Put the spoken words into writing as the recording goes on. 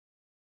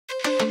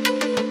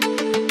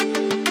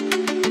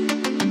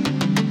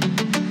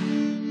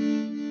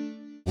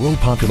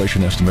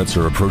population estimates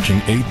are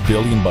approaching 8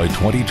 billion by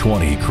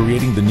 2020,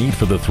 creating the need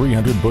for the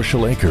 300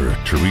 bushel acre.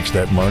 To reach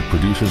that mark,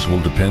 producers will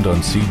depend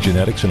on seed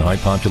genetics and high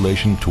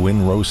population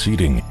twin row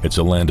seeding. It's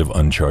a land of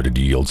uncharted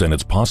yields, and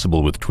it's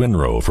possible with twin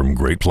row from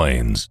Great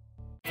Plains.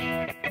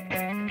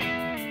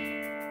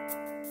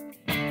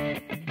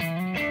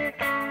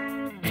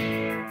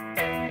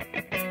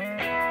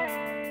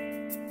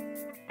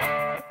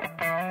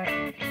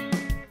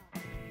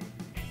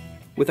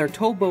 With our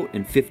towboat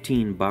and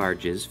 15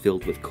 barges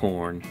filled with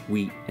corn,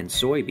 wheat, and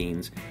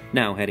soybeans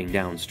now heading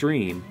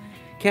downstream,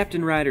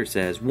 Captain Ryder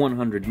says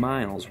 100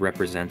 miles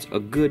represents a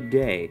good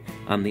day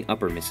on the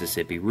upper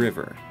Mississippi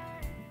River.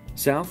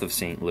 South of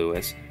St.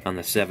 Louis, on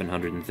the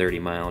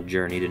 730-mile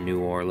journey to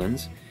New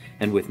Orleans,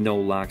 and with no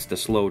locks to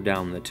slow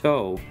down the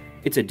tow,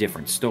 it's a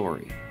different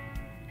story.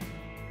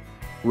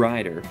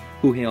 Ryder,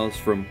 who hails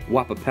from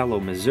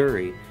Wapapello,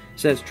 Missouri,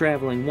 says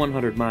traveling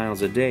 100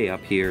 miles a day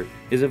up here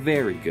is a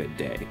very good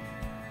day.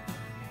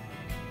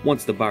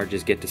 Once the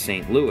barges get to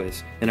St.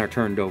 Louis and are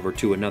turned over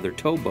to another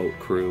towboat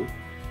crew,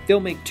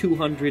 they'll make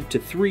 200 to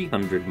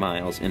 300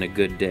 miles in a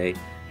good day,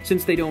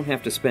 since they don't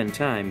have to spend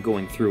time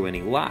going through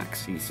any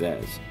locks, he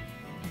says.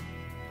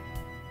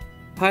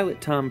 Pilot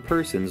Tom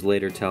Persons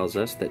later tells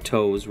us that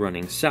tows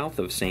running south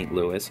of St.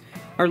 Louis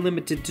are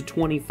limited to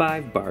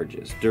 25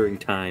 barges during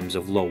times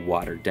of low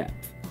water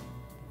depth.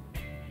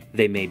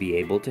 They may be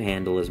able to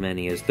handle as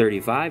many as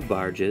 35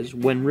 barges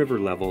when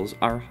river levels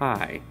are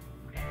high.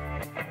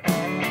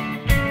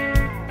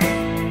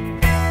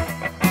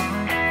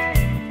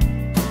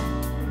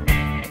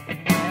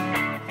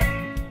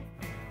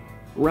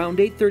 Around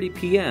 8:30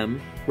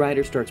 p.m.,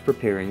 Ryder starts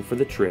preparing for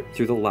the trip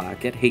through the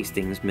lock at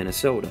Hastings,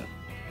 Minnesota.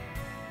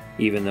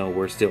 Even though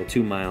we're still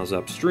 2 miles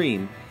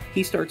upstream,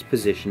 he starts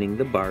positioning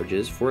the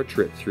barges for a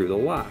trip through the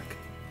lock.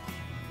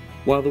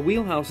 While the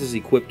wheelhouse is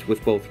equipped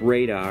with both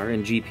radar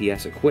and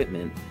GPS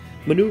equipment,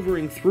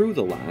 maneuvering through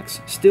the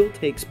locks still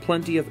takes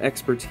plenty of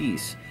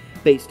expertise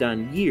based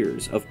on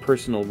years of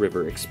personal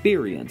river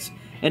experience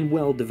and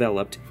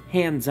well-developed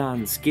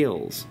hands-on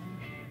skills.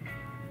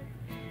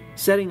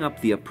 Setting up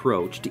the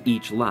approach to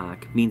each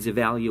lock means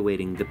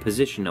evaluating the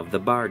position of the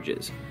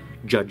barges,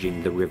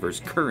 judging the river's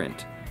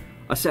current,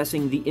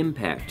 assessing the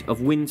impact of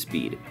wind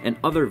speed and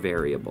other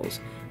variables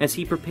as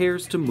he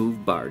prepares to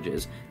move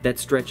barges that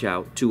stretch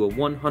out to a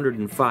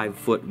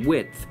 105-foot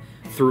width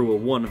through a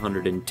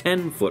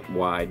 110-foot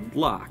wide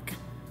lock.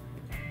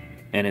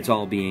 And it's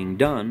all being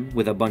done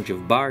with a bunch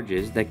of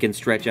barges that can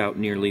stretch out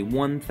nearly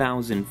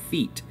 1,000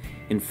 feet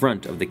in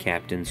front of the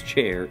captain's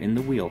chair in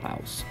the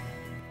wheelhouse.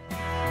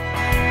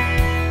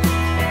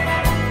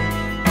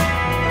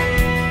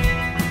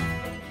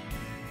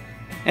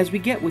 As we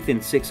get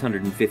within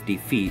 650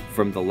 feet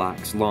from the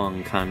lock's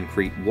long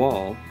concrete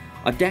wall,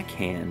 a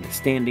deckhand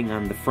standing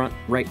on the front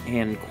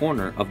right-hand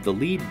corner of the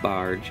lead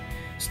barge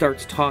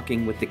starts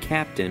talking with the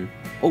captain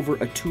over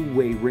a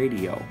two-way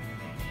radio.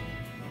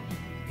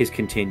 His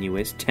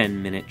continuous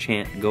 10-minute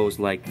chant goes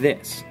like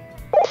this: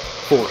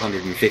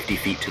 450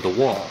 feet to the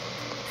wall,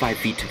 5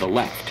 feet to the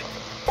left,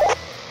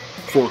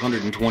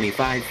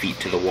 425 feet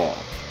to the wall,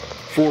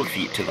 4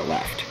 feet to the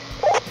left,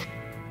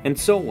 and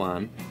so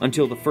on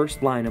until the first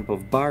lineup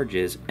of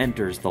barges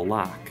enters the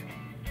lock.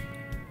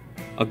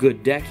 A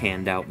good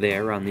deckhand out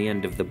there on the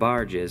end of the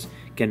barges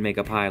can make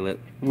a pilot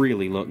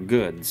really look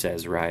good,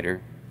 says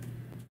Ryder.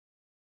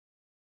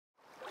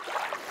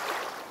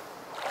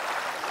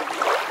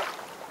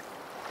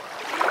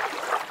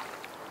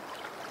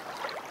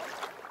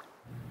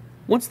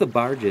 Once the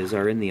barges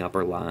are in the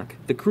upper lock,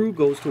 the crew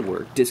goes to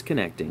work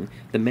disconnecting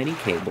the many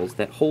cables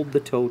that hold the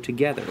tow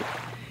together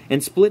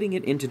and splitting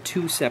it into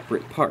 2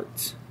 separate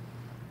parts.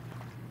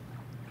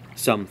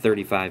 Some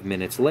 35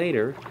 minutes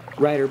later,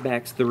 Ryder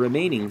backs the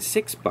remaining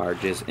 6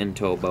 barges and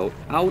towboat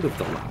out of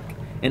the lock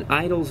and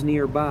idles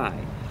nearby,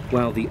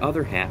 while the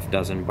other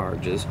half-dozen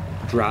barges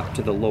drop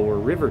to the lower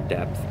river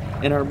depth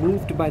and are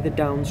moved by the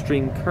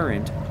downstream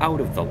current out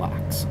of the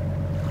locks.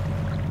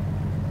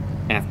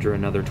 After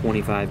another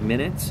 25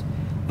 minutes,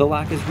 the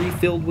lock is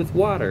refilled with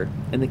water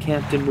and the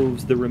captain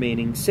moves the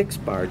remaining 6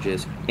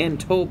 barges and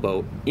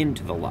towboat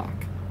into the lock.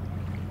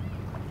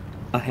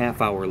 A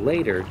half hour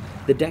later,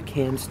 the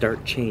deckhands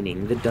start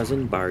chaining the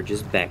dozen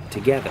barges back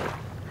together.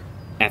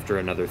 After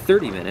another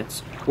 30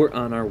 minutes, we're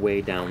on our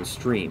way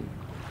downstream.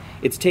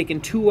 It's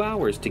taken 2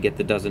 hours to get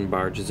the dozen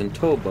barges and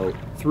towboat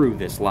through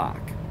this lock.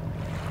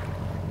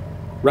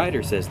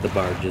 Ryder says the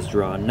barges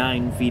draw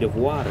 9 feet of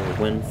water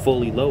when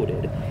fully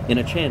loaded in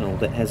a channel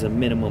that has a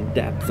minimum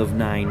depth of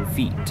 9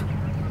 feet.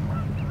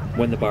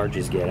 When the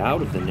barges get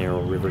out of the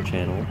narrow river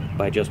channel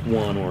by just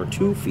 1 or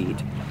 2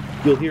 feet,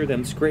 you'll hear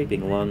them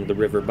scraping along the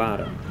river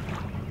bottom.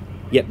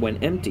 Yet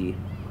when empty,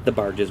 the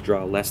barges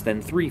draw less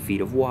than 3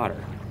 feet of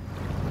water.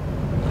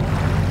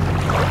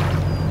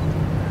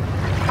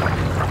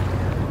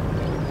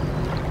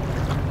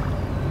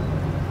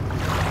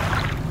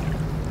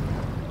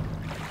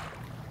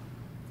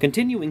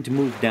 Continuing to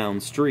move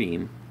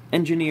downstream,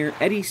 engineer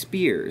Eddie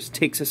Spears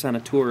takes us on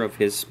a tour of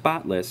his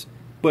spotless,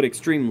 but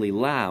extremely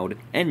loud,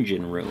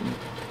 engine room.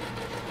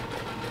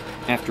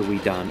 After we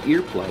don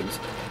earplugs,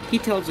 he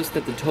tells us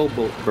that the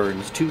towboat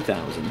burns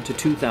 2,000 to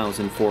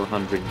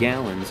 2,400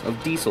 gallons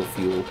of diesel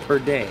fuel per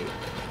day,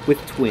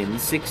 with twin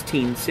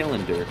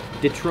 16-cylinder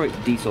Detroit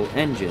diesel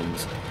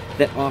engines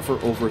that offer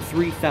over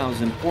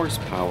 3,000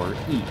 horsepower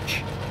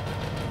each.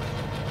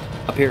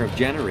 A pair of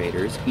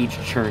generators each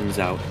churns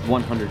out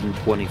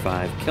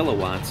 125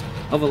 kilowatts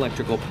of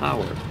electrical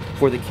power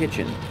for the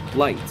kitchen,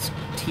 lights,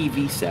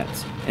 TV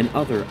sets, and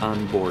other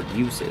onboard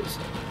uses.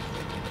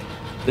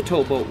 The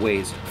towboat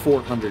weighs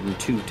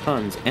 402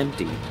 tons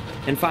empty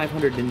and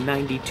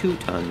 592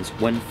 tons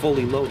when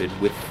fully loaded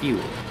with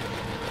fuel.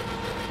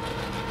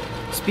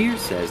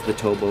 Spears says the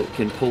towboat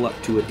can pull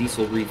up to a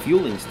diesel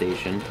refueling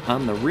station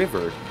on the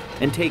river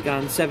and take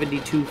on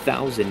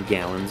 72,000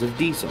 gallons of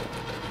diesel.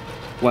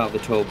 While the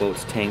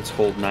towboat's tanks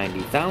hold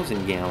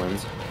 90,000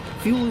 gallons,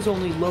 fuel is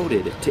only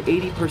loaded to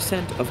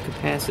 80% of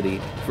capacity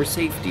for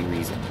safety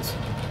reasons.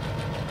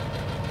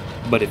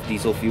 But if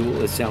diesel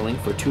fuel is selling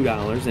for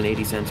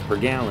 $2.80 per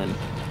gallon,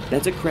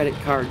 that's a credit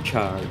card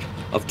charge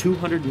of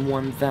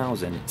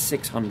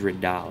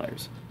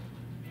 $201,600.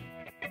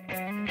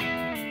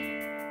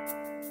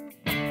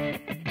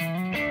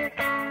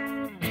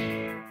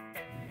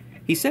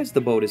 He says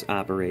the boat is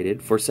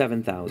operated for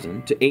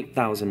 7,000 to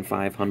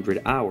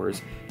 8,500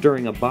 hours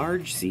during a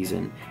barge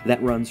season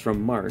that runs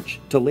from March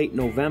to late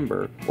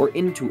November or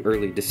into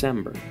early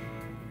December.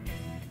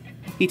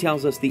 He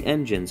tells us the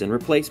engines and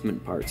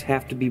replacement parts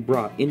have to be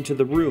brought into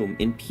the room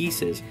in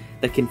pieces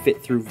that can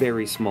fit through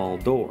very small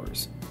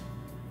doors.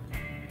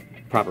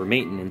 Proper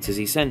maintenance is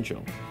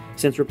essential,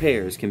 since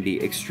repairs can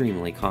be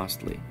extremely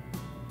costly.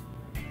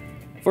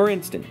 For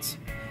instance,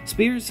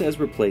 Spears says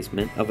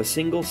replacement of a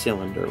single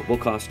cylinder will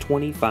cost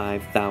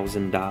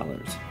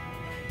 $25,000.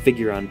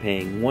 Figure on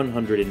paying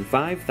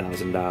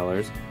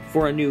 $105,000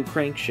 for a new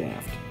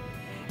crankshaft.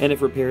 And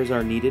if repairs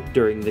are needed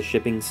during the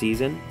shipping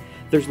season,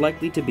 there's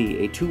likely to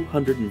be a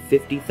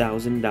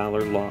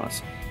 $250,000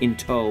 loss in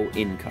tow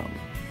income.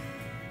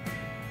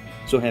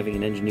 So having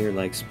an engineer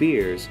like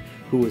Spears,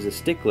 who is a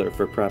stickler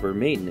for proper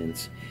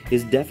maintenance,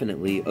 is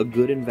definitely a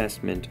good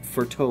investment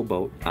for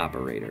towboat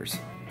operators.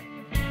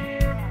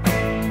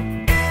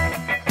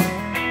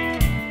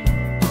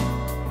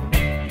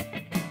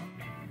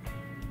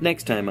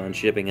 Next time on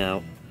Shipping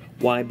Out,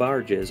 why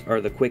barges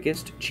are the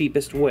quickest,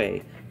 cheapest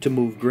way to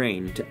move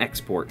grain to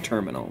export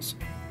terminals.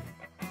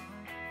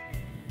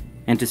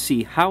 And to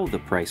see how the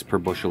price per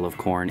bushel of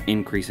corn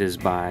increases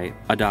by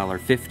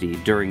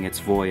 $1.50 during its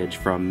voyage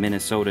from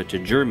Minnesota to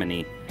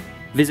Germany,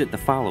 visit the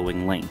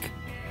following link.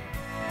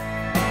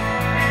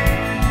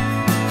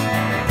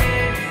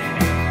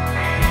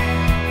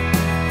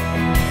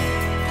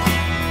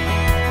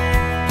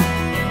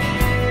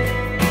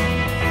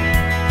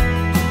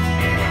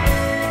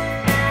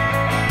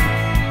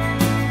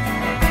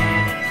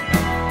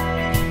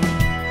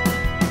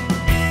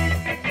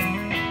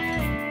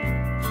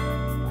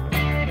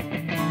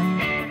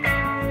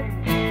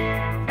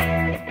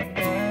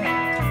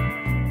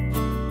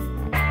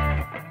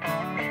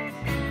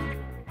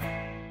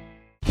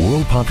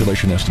 World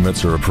population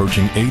estimates are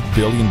approaching 8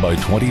 billion by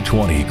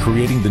 2020,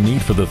 creating the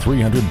need for the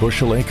 300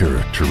 bushel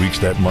acre. To reach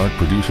that mark,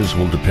 producers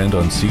will depend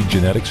on seed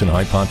genetics and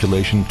high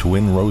population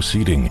twin row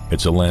seeding.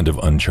 It's a land of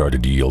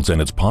uncharted yields,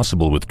 and it's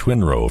possible with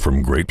twin row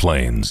from Great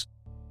Plains.